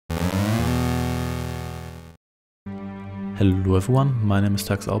Hello everyone, my name is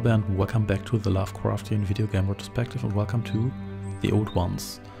Albert and welcome back to the Lovecraftian Video Game Retrospective and welcome to The Old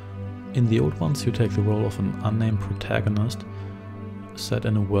Ones. In The Old Ones you take the role of an unnamed protagonist set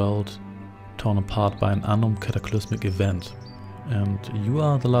in a world torn apart by an unknown cataclysmic event. And you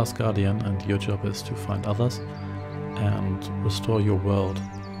are the last guardian and your job is to find others and restore your world.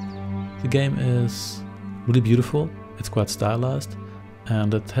 The game is really beautiful, it's quite stylized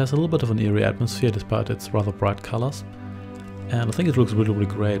and it has a little bit of an eerie atmosphere despite its rather bright colors. And I think it looks really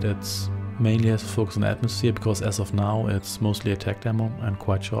great. It's mainly has a focus on atmosphere because as of now it's mostly a tech demo and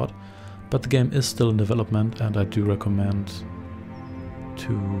quite short. But the game is still in development and I do recommend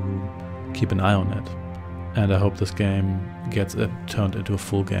to keep an eye on it. And I hope this game gets turned into a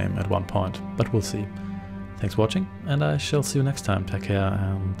full game at one point, but we'll see. Thanks for watching and I shall see you next time. Take care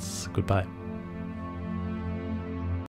and goodbye.